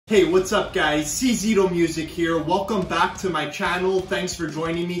Hey, what's up guys? CZitoMusic here. Welcome back to my channel. Thanks for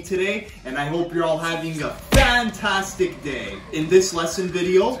joining me today, and I hope you're all having a fantastic day. In this lesson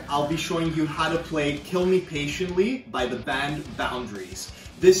video, I'll be showing you how to play Kill Me Patiently by the band Boundaries.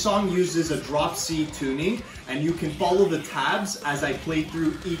 This song uses a drop C tuning, and you can follow the tabs as I play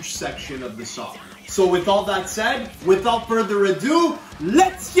through each section of the song. So with all that said, without further ado,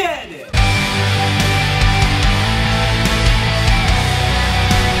 let's get it!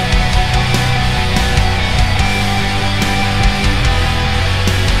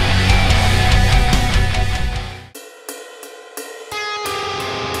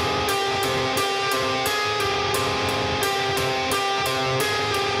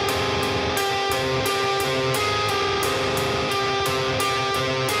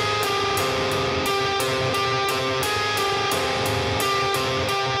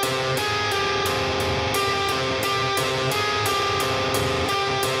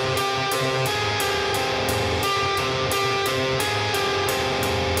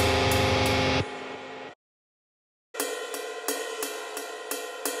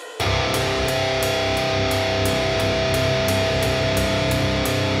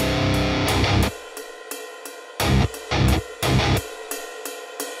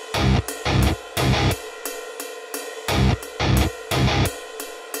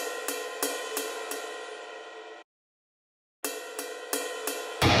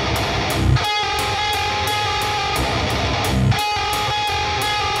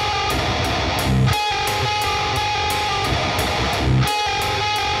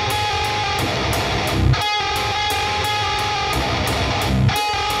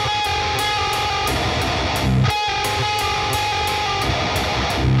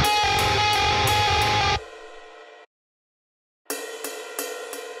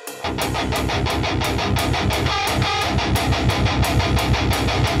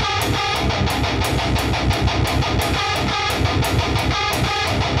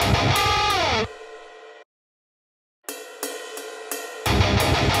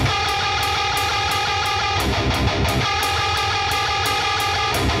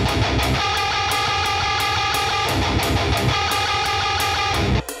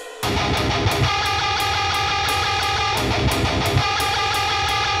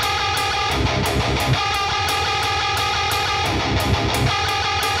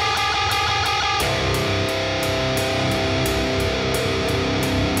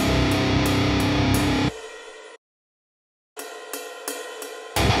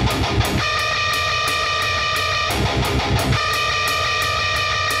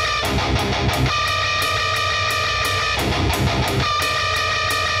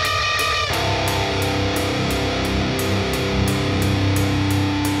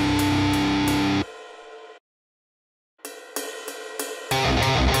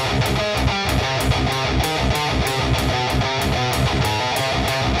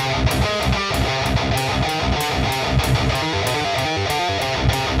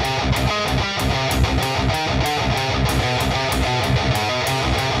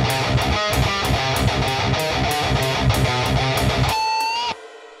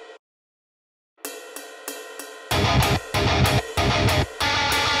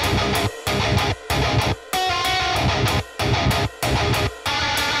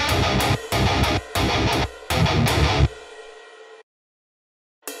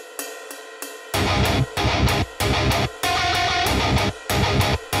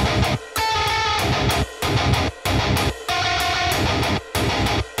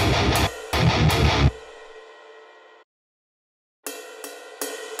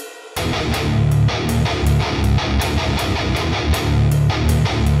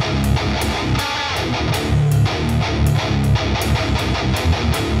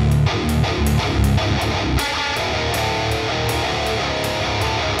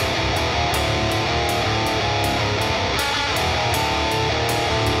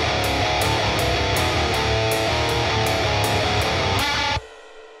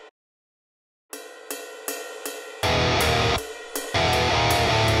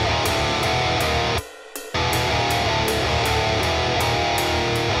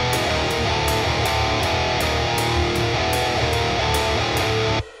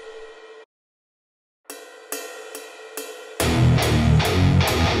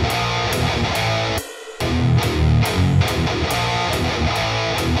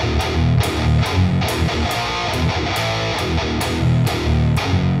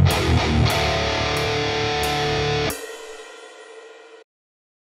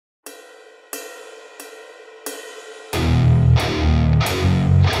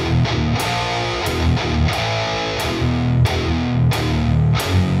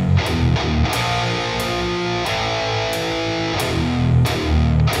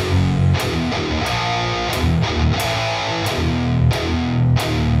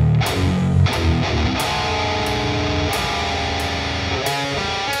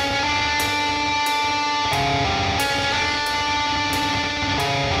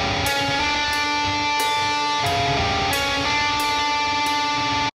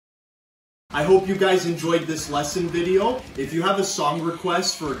 I hope you guys enjoyed this lesson video. If you have a song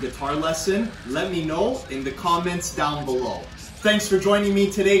request for a guitar lesson, let me know in the comments down below. Thanks for joining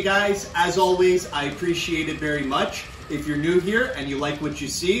me today, guys. As always, I appreciate it very much. If you're new here and you like what you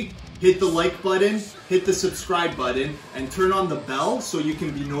see, hit the like button, hit the subscribe button, and turn on the bell so you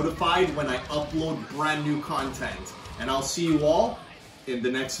can be notified when I upload brand new content. And I'll see you all in the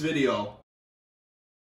next video.